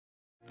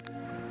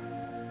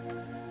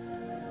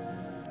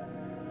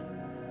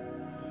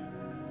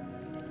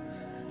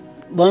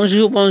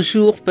Bonjour,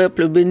 bonjour,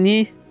 peuple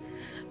béni.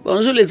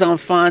 Bonjour les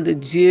enfants de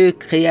Dieu,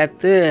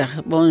 Créateur.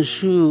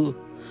 Bonjour.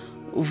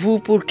 Vous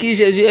pour qui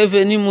Jésus est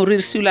venu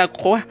mourir sur la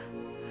croix.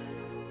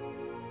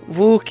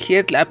 Vous qui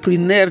êtes la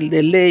prunelle de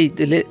l'œil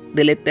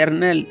de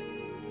l'Éternel.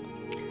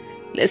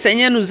 Le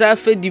Seigneur nous a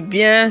fait du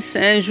bien.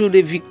 C'est un jour de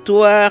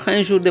victoire,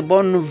 un jour de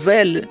bonnes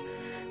nouvelles,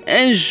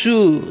 un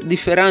jour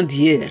différent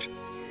d'hier.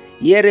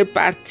 Hier est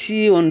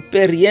parti, on ne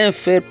peut rien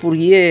faire pour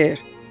hier.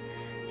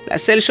 La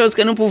seule chose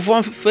que nous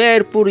pouvons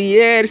faire pour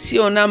hier, si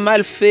on a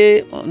mal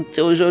fait,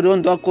 c'est aujourd'hui on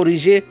doit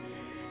corriger.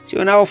 Si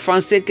on a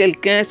offensé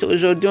quelqu'un, c'est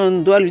aujourd'hui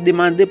on doit lui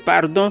demander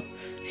pardon.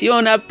 Si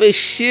on a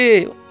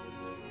péché,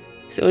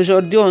 c'est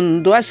aujourd'hui on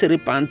doit se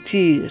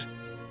repentir.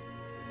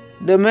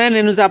 Demain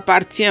ne nous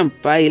appartient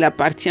pas, il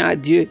appartient à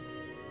Dieu.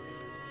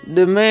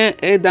 Demain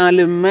est dans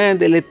les mains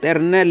de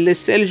l'Éternel. Le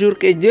seul jour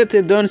que Dieu te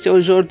donne, c'est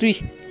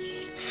aujourd'hui.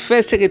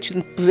 Fais ce que tu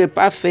ne pouvais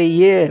pas faire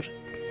hier.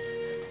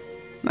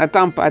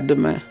 N'attends pas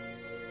demain.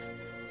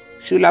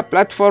 Sur la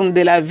plateforme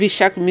de la vie,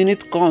 chaque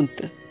minute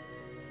compte.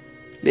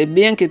 Les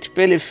biens que tu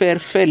peux les faire,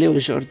 fais-les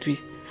aujourd'hui.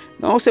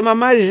 Donc, c'est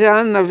Maman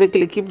Jeanne avec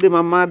l'équipe de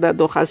Maman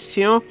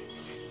d'adoration.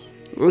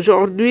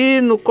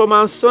 Aujourd'hui, nous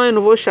commençons un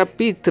nouveau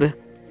chapitre.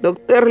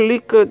 Docteur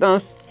Luc, dans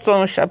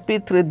son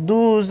chapitre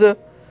 12,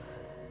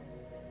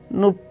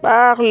 nous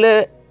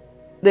parle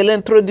de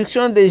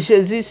l'introduction de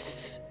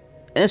Jésus,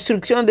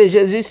 instruction de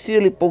Jésus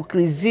sur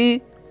l'hypocrisie,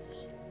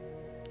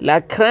 la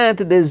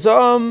crainte des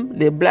hommes,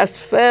 les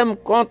blasphèmes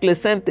contre le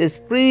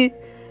Saint-Esprit,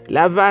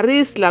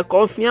 l'avarice, la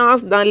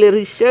confiance dans les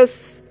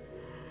richesses,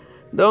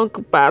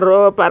 donc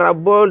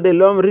parabole de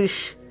l'homme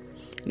riche,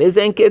 les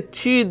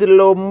inquiétudes,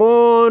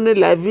 l'aumône,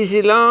 la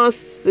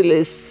vigilance,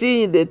 les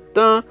signes des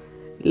temps,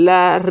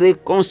 la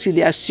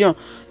réconciliation.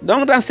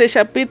 Donc dans ce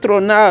chapitre,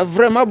 on a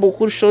vraiment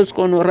beaucoup de choses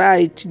qu'on aura à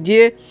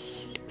étudier.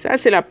 Ça,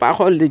 c'est la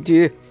parole de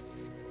Dieu.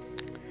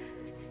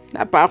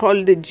 La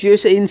parole de Dieu,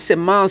 c'est une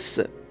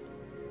semence.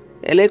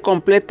 Elle est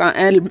complète en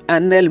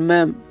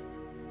elle-même.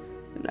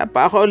 La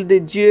parole de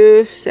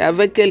Dieu, c'est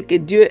avec elle que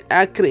Dieu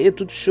a créé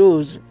toutes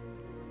choses.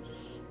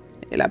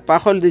 Et la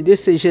parole de Dieu,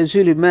 c'est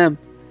Jésus lui-même.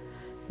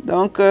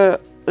 Donc,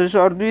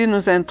 aujourd'hui,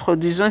 nous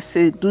introduisons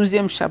ce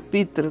 12e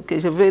chapitre que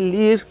je vais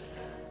lire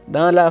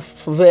dans la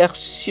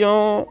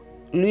version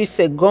Louis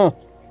II.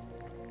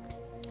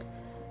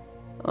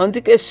 On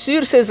dit que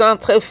sur ces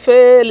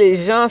entrefaits, les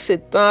gens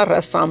s'étant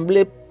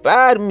rassemblés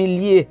par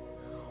milliers,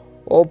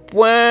 au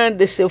point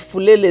de se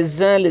fouler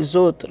les uns les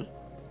autres.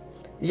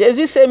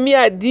 Jésus s'est mis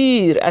à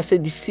dire à ses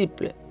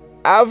disciples,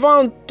 «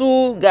 Avant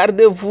tout,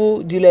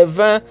 gardez-vous du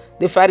levain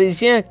des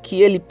pharisiens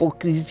qui est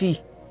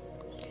l'hypocrisie.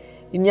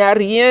 Il n'y a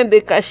rien de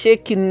caché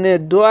qui ne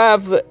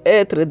doive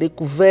être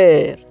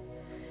découvert,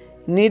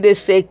 ni de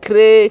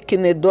secrets qui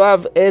ne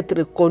doivent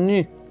être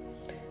connus.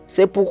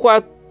 C'est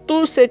pourquoi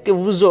tout ce que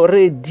vous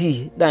aurez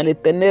dit dans les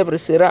ténèbres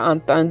sera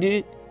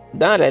entendu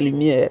dans la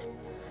lumière.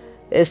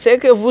 Et ce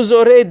que vous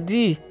aurez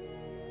dit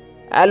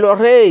à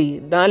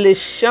l'oreille dans les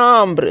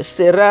chambres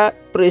sera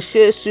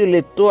prêché sur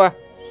les toits.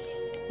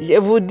 Je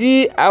vous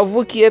dis, à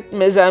vous qui êtes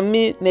mes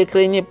amis, ne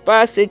craignez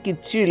pas ceux qui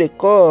tuent le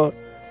corps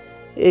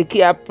et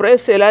qui après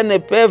cela ne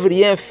peuvent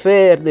rien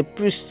faire de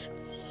plus.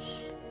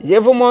 Je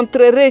vous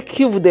montrerai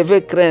qui vous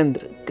devez craindre.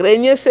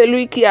 Craignez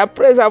celui qui,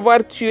 après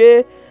avoir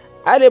tué,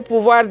 a le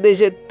pouvoir de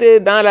jeter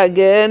dans la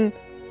guêne.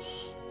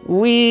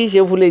 Oui, je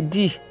vous le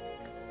dis,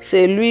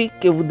 c'est lui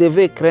que vous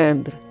devez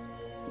craindre.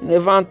 Ne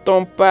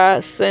vend-on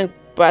pas 5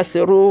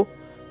 passereaux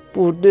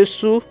pour 2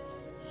 sous?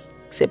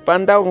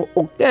 Cependant,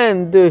 aucun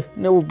d'eux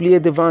n'est oublié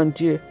devant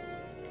Dieu.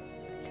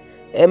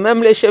 Et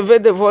même les cheveux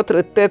de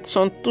votre tête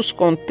sont tous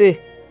comptés.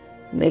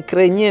 Ne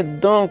craignez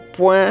donc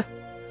point,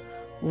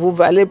 vous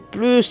valez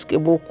plus que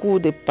beaucoup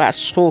de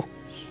passereaux.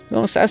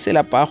 Donc ça, c'est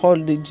la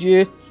parole de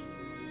Dieu.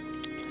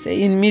 C'est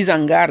une mise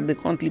en garde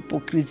contre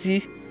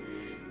l'hypocrisie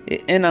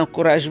et un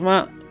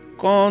encouragement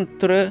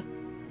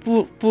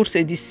pour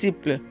ses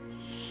disciples.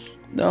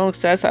 Donc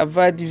ça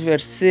va du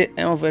verset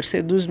 1 au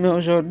verset 12, mais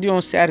aujourd'hui on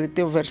s'est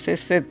arrêté au verset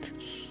 7.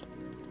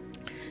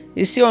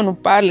 Ici on nous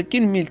parle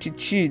qu'une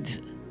multitude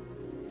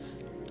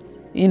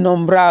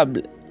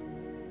innombrable.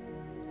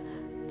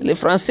 Le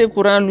français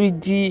courant lui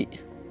dit,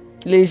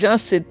 les gens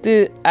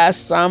s'étaient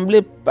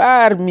assemblés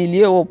par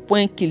milliers au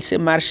point qu'ils se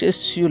marchaient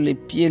sur les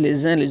pieds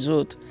les uns les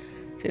autres.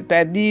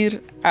 C'est-à-dire,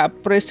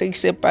 après ce qui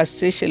s'est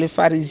passé chez les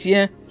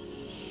pharisiens,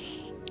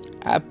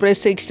 après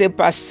ce qui s'est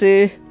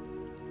passé,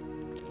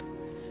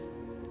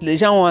 les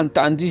gens ont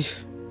entendu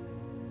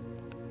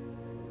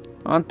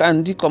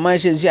comment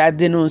Jésus a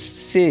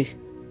dénoncé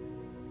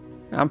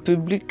en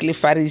public les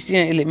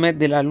pharisiens et les maîtres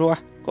de la loi,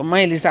 comment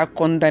il les a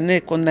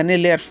condamné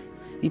leur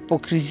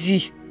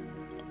hypocrisie.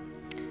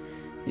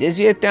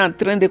 Jésus était en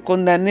train de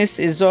condamner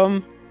ces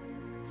hommes,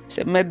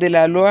 ces maîtres de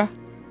la loi,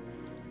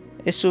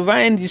 et souvent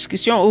une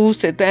discussion où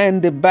c'était un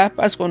débat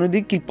parce qu'on nous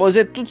dit qu'ils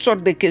posaient toutes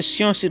sortes de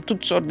questions sur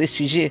toutes sortes de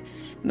sujets.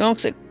 Donc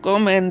c'est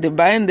comme un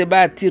débat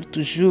attire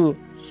toujours.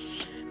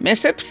 Mais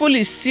cette foule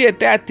ici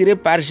était attirée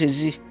par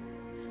Jésus,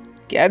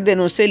 qui a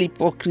dénoncé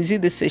l'hypocrisie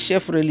de ses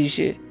chefs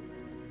religieux.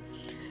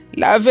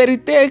 La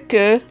vérité est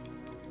que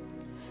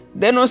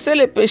Dénoncer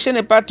le péché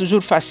n'est pas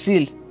toujours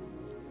facile.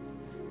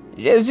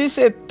 Jésus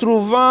se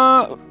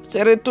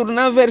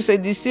retournant vers ses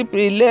disciples,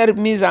 il leur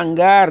mit en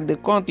garde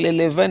contre le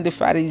levain des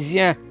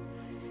pharisiens.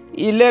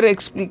 Il leur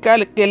expliqua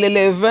que le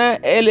levain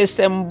est le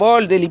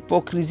symbole de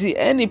l'hypocrisie.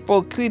 Un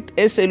hypocrite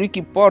est celui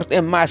qui porte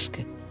un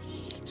masque,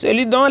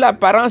 celui dont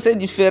l'apparence est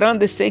différente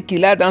de ce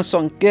qu'il a dans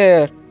son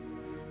cœur.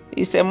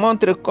 Il se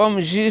montre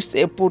comme juste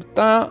et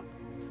pourtant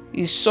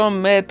ils sont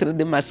maîtres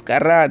de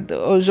mascarade.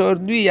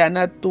 Aujourd'hui, il y en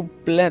a tout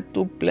plein,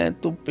 tout plein,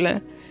 tout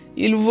plein.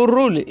 Ils vous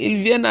roulent, ils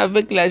viennent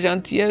avec la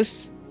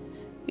gentillesse,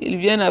 ils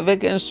viennent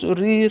avec un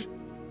sourire,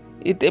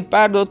 ils te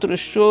parlent d'autre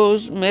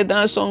chose, mais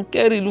dans son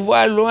cœur, il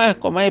voit loin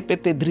comment il peut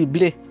te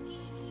dribbler.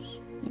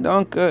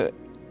 Donc,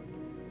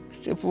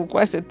 c'est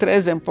pourquoi c'est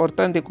très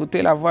important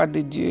d'écouter la voix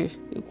de Dieu,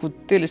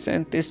 écouter le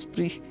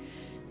Saint-Esprit.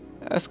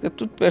 Parce que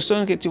toute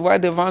personne que tu vois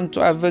devant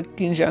toi avec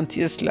une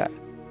gentillesse là,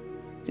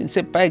 tu ne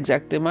sais pas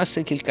exactement ce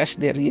qu'il cache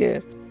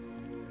derrière.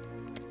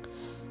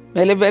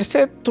 Mais le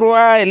verset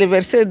 3 et le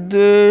verset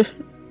 2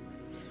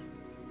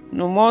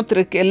 nous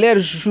montrent que leur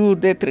jour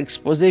d'être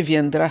exposé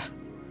viendra.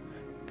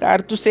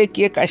 Car tout ce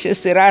qui est caché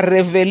sera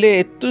révélé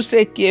et tout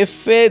ce qui est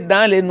fait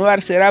dans le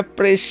noir sera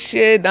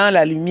prêché dans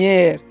la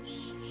lumière.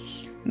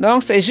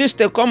 Donc c'est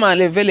juste comme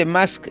enlever le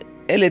masque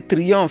et le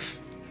triomphe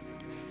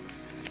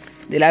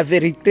de la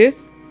vérité.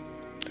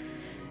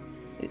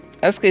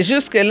 Parce que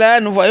jusque-là,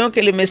 nous voyons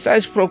que le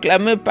message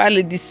proclamé par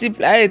les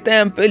disciples a été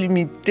un peu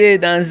limité,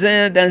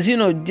 dans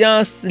une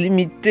audience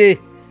limitée.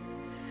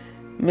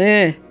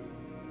 Mais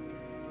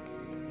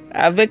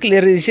avec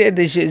le rejet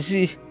de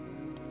Jésus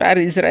par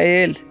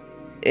Israël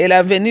et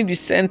la venue du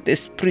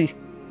Saint-Esprit,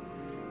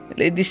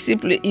 les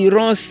disciples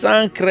iront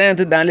sans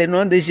crainte dans le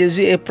nom de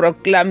Jésus et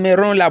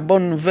proclameront la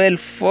bonne nouvelle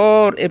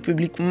fort et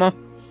publiquement.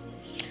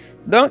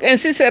 Donc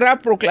ainsi sera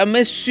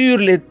proclamé sur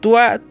les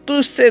toits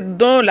tous ceux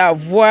dont la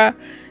voix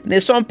ne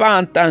sont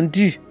pas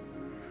entendues,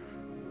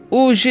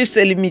 ou juste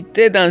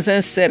limités dans un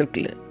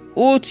cercle,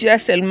 où tu as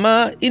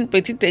seulement une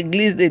petite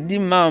église de 10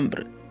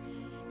 membres.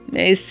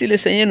 Mais ici le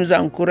Seigneur nous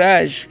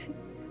encourage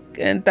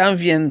qu'un temps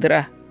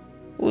viendra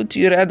où tu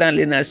iras dans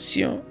les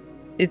nations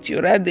et tu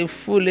auras des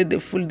foules et des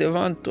foules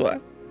devant toi.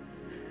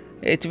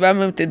 Et tu vas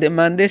même te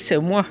demander, c'est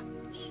moi.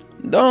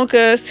 Donc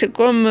c'est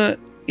comme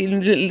il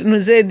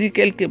nous a dit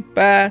quelque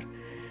part,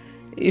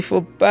 il ne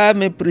faut pas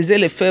mépriser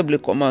les faibles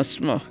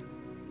commencements.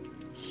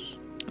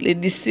 Les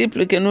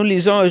disciples que nous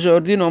lisons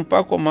aujourd'hui n'ont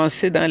pas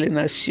commencé dans les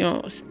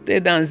nations.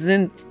 C'était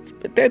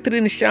peut-être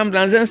une chambre,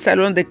 dans un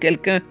salon de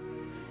quelqu'un,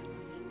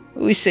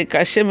 où ils se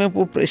cachaient même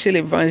pour prêcher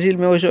l'évangile.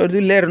 Mais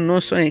aujourd'hui, leurs noms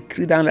sont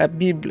écrits dans la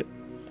Bible.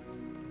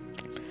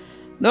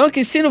 Donc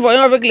ici, nous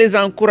voyons avec les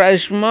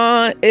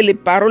encouragements et les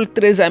paroles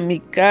très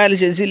amicales,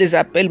 Jésus les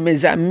appelle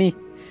mes amis.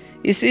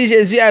 Ici,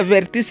 Jésus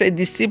avertit ses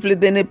disciples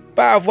de ne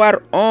pas avoir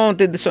honte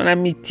de son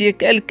amitié,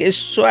 quelle que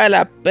soit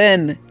la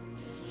peine.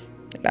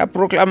 La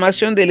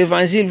proclamation de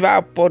l'évangile va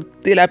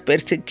apporter la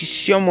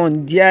persécution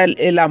mondiale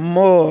et la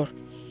mort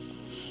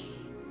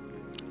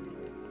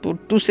pour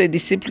tous ces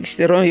disciples qui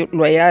seront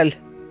loyaux.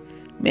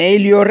 Mais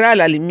il y aura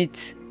la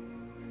limite.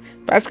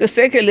 Parce que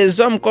ce que les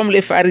hommes comme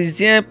les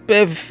pharisiens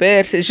peuvent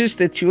faire, c'est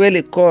juste tuer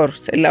le corps.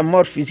 C'est la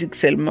mort physique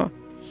seulement.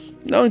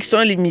 Donc ils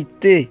sont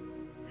limités.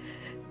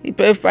 Ils ne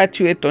peuvent pas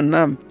tuer ton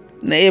âme.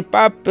 N'ayez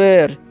pas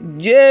peur.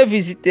 Dieu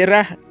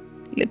visitera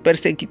les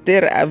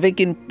persécuteurs avec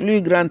une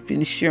plus grande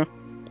punition,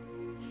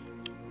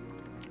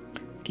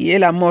 qui est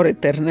la mort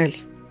éternelle.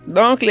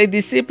 Donc les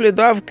disciples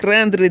doivent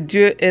craindre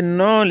Dieu et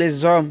non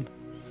les hommes.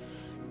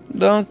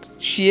 Donc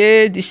tu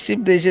es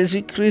disciple de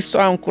Jésus-Christ,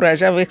 sois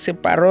encouragé avec ces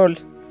paroles.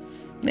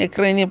 Ne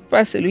craignez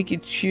pas celui qui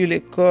tue le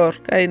corps,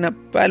 car il n'a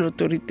pas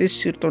l'autorité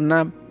sur ton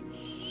âme.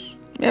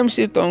 Même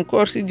sur ton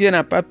corps, si Dieu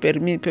n'a pas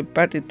permis, il ne peut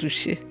pas te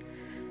toucher.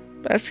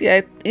 Parce qu'il y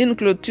a une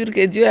clôture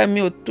que Dieu a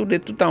mis autour de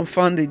tout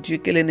enfant de Dieu,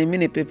 que l'ennemi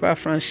ne peut pas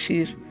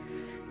franchir.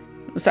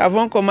 Nous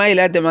savons comment il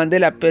a demandé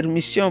la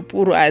permission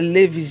pour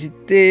aller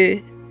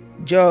visiter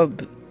Job.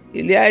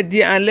 Il lui a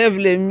dit, enlève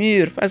le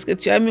mur, parce que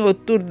tu as mis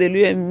autour de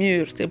lui un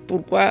mur. C'est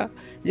pourquoi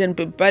je ne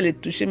peux pas le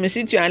toucher. Mais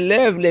si tu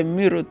enlèves les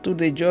murs autour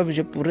de Job,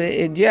 je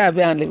pourrais. Et Dieu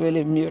avait enlevé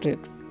les murs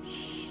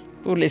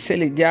pour laisser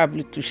le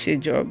diable toucher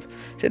Job.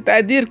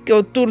 C'est-à-dire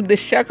qu'autour de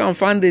chaque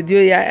enfant de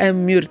Dieu, il y a un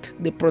mur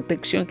de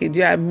protection que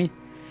Dieu a mis.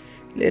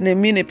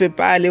 L'ennemi ne peut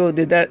pas aller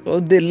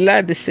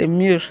au-delà de ces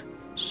murs,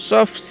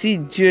 sauf si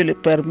Dieu le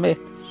permet.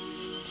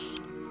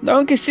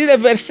 Donc ici, le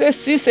verset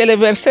 6 et le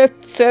verset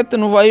 7,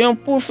 nous voyons,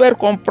 pour faire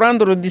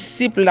comprendre aux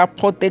disciples la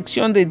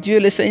protection de Dieu,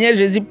 le Seigneur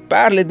Jésus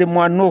parle des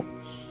moineaux.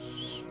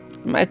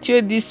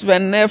 Matthieu 10,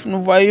 29,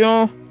 nous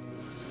voyons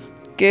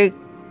que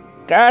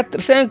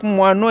 5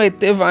 moineaux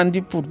étaient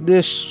vendus pour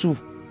 2 sous.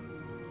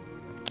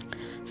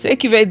 Ce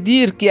qui veut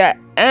dire qu'il y a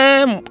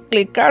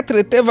les 4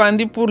 étaient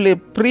vendus pour le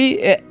prix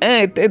et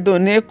un était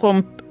donné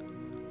comme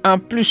en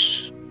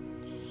plus.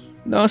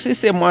 Donc si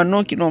ces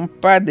moineaux qui n'ont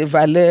pas de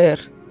valeur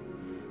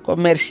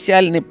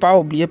commerciale n'est pas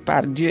oublié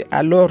par Dieu,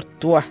 alors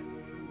toi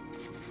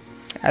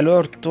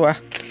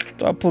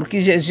pour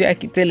qui Jésus a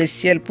quitté le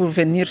ciel pour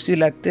venir sur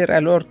la terre,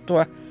 alors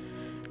toi.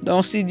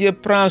 Donc si Dieu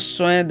prend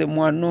soin des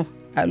moineaux,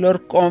 alors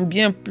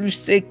combien plus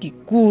ceux qui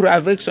courent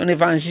avec son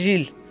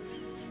évangile,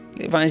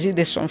 l'évangile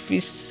de son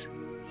Fils.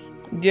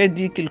 Dieu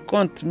dit qu'il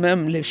compte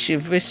même les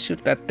cheveux sur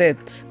ta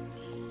tête.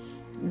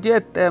 Dieu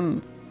t'aime.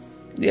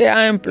 Dieu a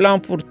un plan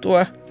pour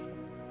toi.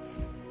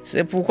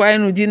 C'est pourquoi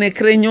il nous dit, ne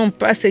craignons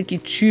pas ceux qui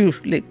tuent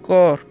les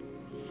corps.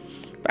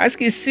 Parce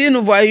qu'ici,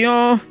 nous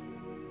voyons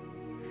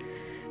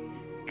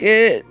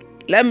que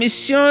la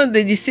mission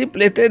des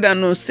disciples était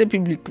d'annoncer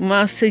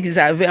publiquement ce qu'ils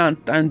avaient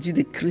entendu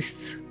de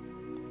Christ.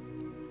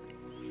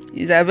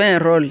 Ils avaient un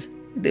rôle,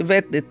 ils devaient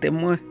être des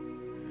témoins.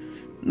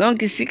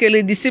 Donc ici, que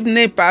les disciples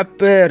n'aient pas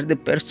peur de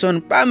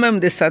personne, pas même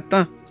de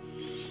Satan,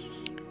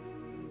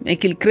 mais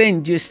qu'ils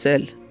craignent Dieu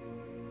seul.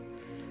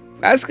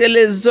 Parce que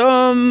les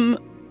hommes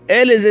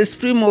et les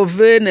esprits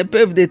mauvais ne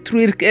peuvent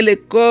détruire que le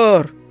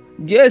corps.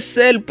 Dieu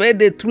seul peut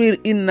détruire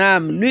une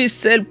âme. Lui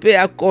seul peut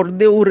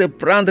accorder ou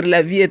reprendre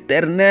la vie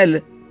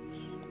éternelle.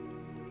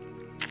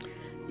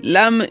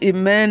 L'âme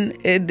humaine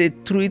est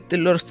détruite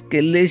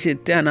lorsqu'elle est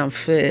jetée en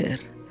enfer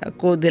à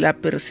cause de la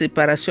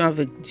séparation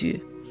avec Dieu.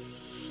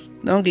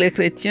 Donc les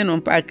chrétiens n'ont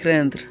pas à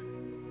craindre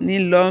ni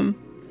l'homme,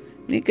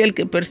 ni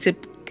quelque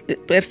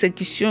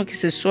persécution que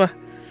ce soit,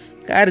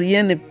 car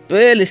rien ne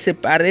peut les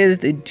séparer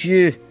de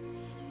Dieu.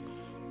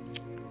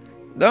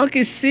 Donc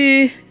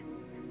ici,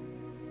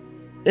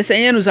 le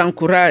Seigneur nous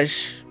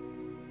encourage.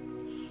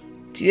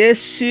 Tu es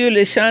sur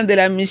le champ de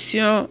la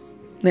mission,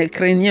 ne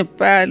craignez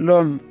pas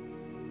l'homme.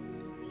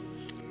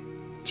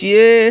 Tu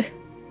es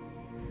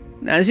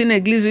dans une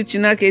église où tu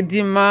n'as que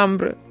 10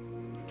 membres,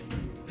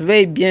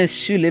 veille bien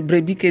sur les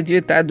brebis que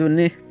Dieu t'a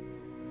données.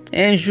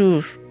 Un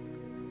jour,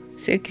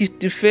 ce que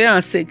tu fais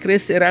en secret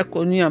sera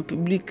connu en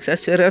public, ça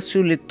sera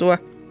sur le toit.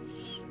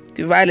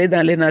 Tu vas aller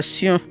dans les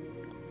nations.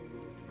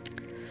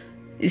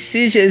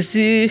 Ici,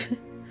 Jésus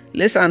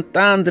laisse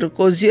entendre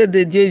qu'aux yeux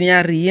de Dieu, il n'y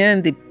a rien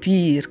de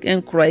pire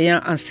qu'un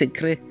croyant en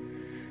secret.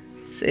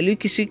 Celui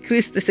qui suit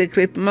Christ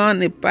secrètement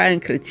n'est pas un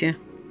chrétien.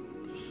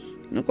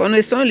 Nous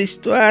connaissons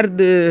l'histoire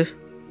de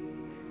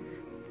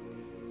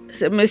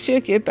ce monsieur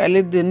qui est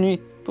allé de nuit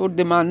pour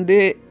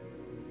demander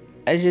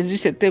à Jésus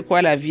c'était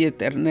quoi la vie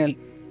éternelle.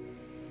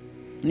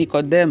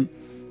 Nicodème.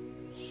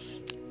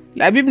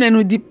 La Bible ne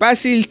nous dit pas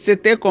s'il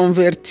s'était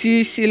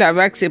converti, s'il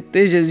avait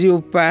accepté Jésus ou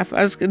pas,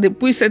 parce que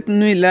depuis cette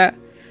nuit-là,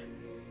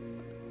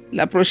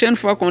 la prochaine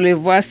fois qu'on le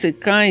voit, c'est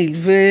quand il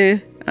veut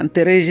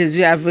enterrer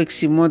Jésus avec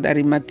Simon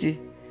d'Arimathie.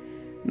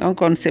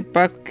 Donc on ne sait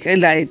pas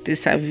quelle a été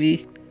sa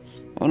vie.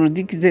 On nous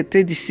dit qu'ils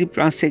étaient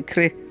disciples en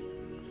secret.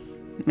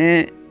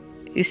 Mais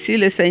ici,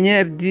 le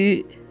Seigneur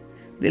dit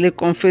de les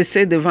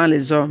confesser devant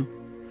les hommes.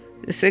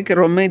 C'est ce que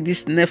Romains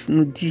 19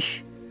 nous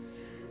dit.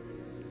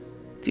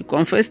 Tu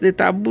confesses de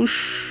ta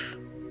bouche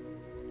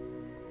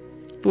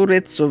pour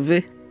être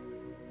sauvé.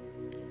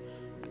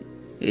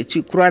 Et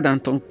tu crois dans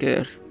ton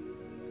cœur.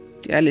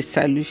 Tu as le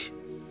salut.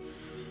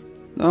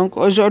 Donc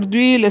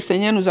aujourd'hui, le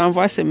Seigneur nous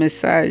envoie ce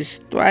message.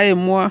 Toi et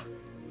moi,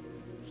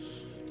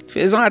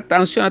 faisons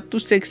attention à tous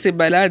ceux qui se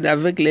baladent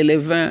avec les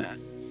levains,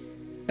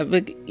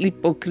 avec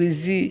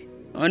l'hypocrisie.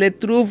 On les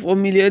trouve au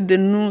milieu de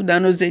nous,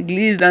 dans nos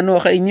églises, dans nos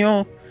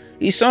réunions.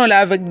 Ils sont là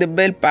avec de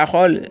belles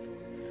paroles.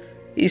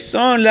 Ils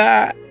sont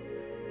là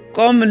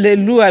comme les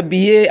loups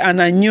habillés en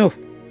agneau.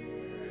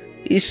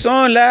 Ils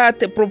sont là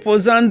te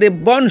proposant de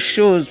bonnes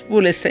choses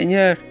pour le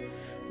Seigneur.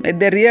 Mais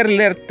derrière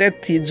leur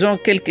tête, ils ont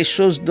quelque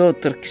chose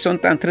d'autre qu'ils sont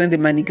en train de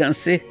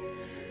manigancer.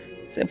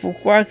 C'est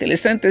pourquoi que le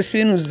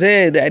Saint-Esprit nous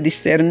aide à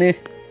discerner.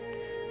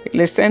 Que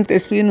le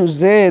Saint-Esprit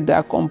nous aide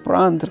à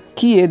comprendre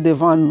qui est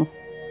devant nous.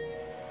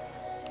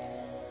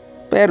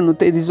 Père, nous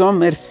te disons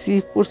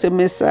merci pour ce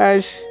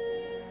message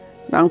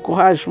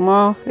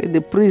d'encouragement et de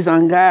prise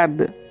en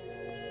garde.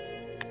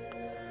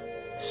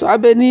 Sois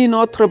béni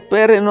notre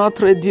Père et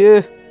notre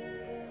Dieu.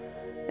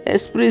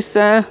 Esprit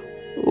Saint,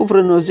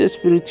 ouvre nos yeux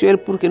spirituels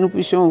pour que nous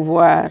puissions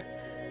voir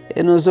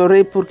et nos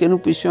oreilles pour que nous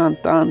puissions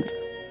entendre.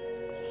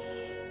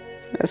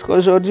 Parce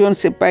qu'aujourd'hui, on ne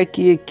sait pas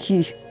qui est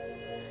qui.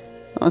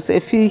 On se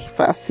fie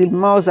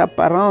facilement aux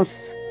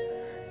apparences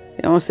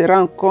et on se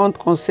rend compte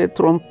qu'on s'est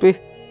trompé.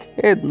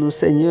 Aide-nous,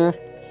 Seigneur,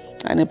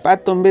 à ne pas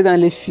tomber dans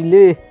les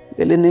filets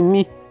de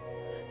l'ennemi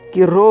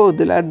qui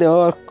rôde là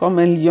dehors comme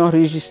un lion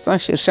rugissant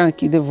cherchant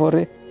qui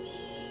dévorer.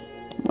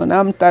 Mon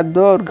âme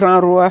t'adore, grand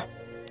roi.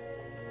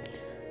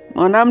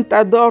 Mon âme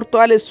t'adore,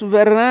 toi le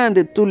souverain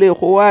de tous les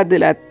rois de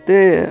la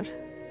terre.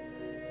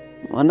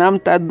 Mon âme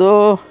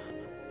t'adore,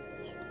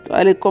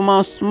 toi le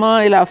commencement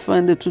et la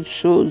fin de toutes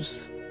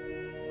choses.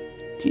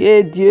 Tu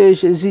es Dieu,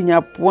 Jésus, il n'y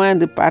a point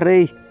de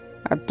pareil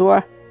à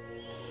toi.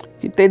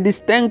 Tu te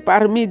distingues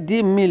parmi 10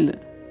 000.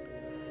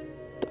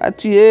 Toi,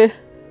 tu es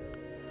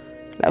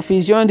la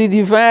fusion du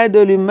divin et de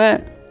l'humain.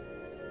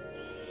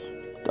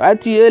 Toi,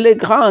 tu es le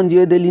grand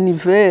Dieu de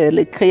l'univers,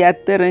 le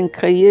créateur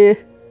incréé.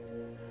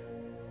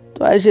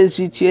 Toi,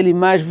 Jésus, tu es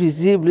l'image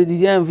visible du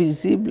Dieu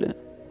invisible.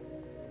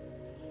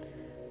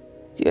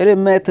 Tu es le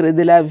maître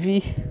de la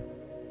vie.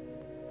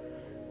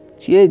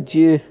 Tu es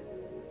Dieu,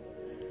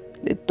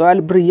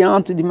 l'étoile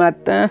brillante du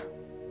matin.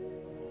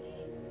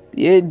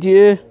 Tu es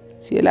Dieu,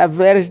 tu es la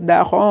verge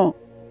d'Aaron.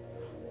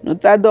 Nous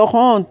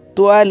t'adorons,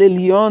 toi, le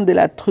lion de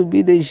la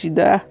tribu de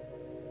Juda,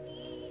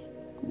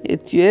 et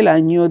tu es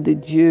l'agneau de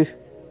Dieu,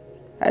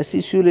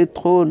 assis sur le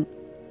trône.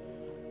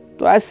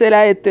 Toi seul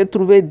as été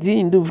trouvé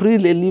digne d'ouvrir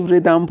les livres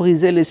et d'en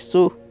briser les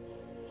sceaux.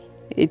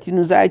 Et tu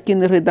nous as acquis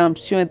une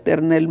rédemption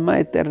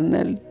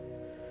éternelle.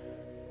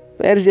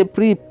 Père, je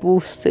prie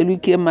pour celui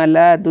qui est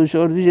malade.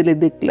 Aujourd'hui, je le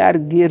déclare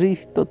guéri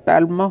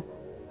totalement.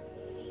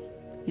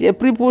 Je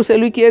prie pour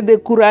celui qui est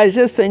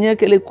découragé, Seigneur,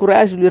 que le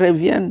courage lui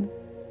revienne.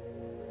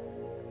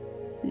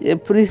 Je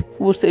prie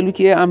pour celui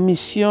qui est en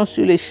mission,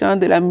 sur les champs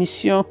de la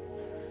mission.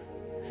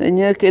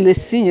 Seigneur, que les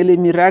signes et les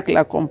miracles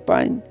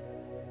l'accompagnent.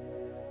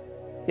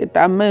 Que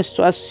ta main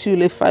soit sur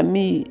les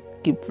familles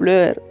qui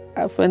pleurent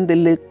afin de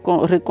les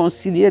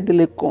réconcilier, de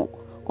les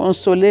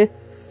consoler.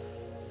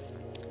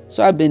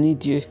 Sois béni,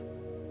 Dieu.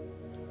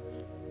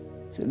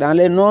 C'est dans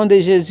le nom de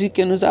Jésus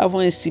que nous avons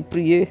ainsi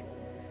prié.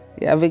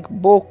 Et avec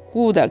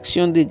beaucoup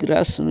d'actions de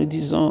grâce, nous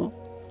disons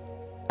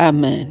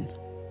Amen.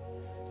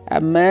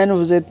 Amen.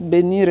 Vous êtes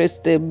bénis,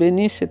 restez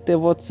bénis. C'était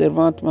votre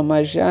servante,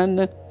 Maman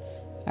Jeanne.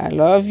 I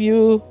love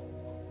you.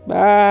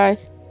 Bye.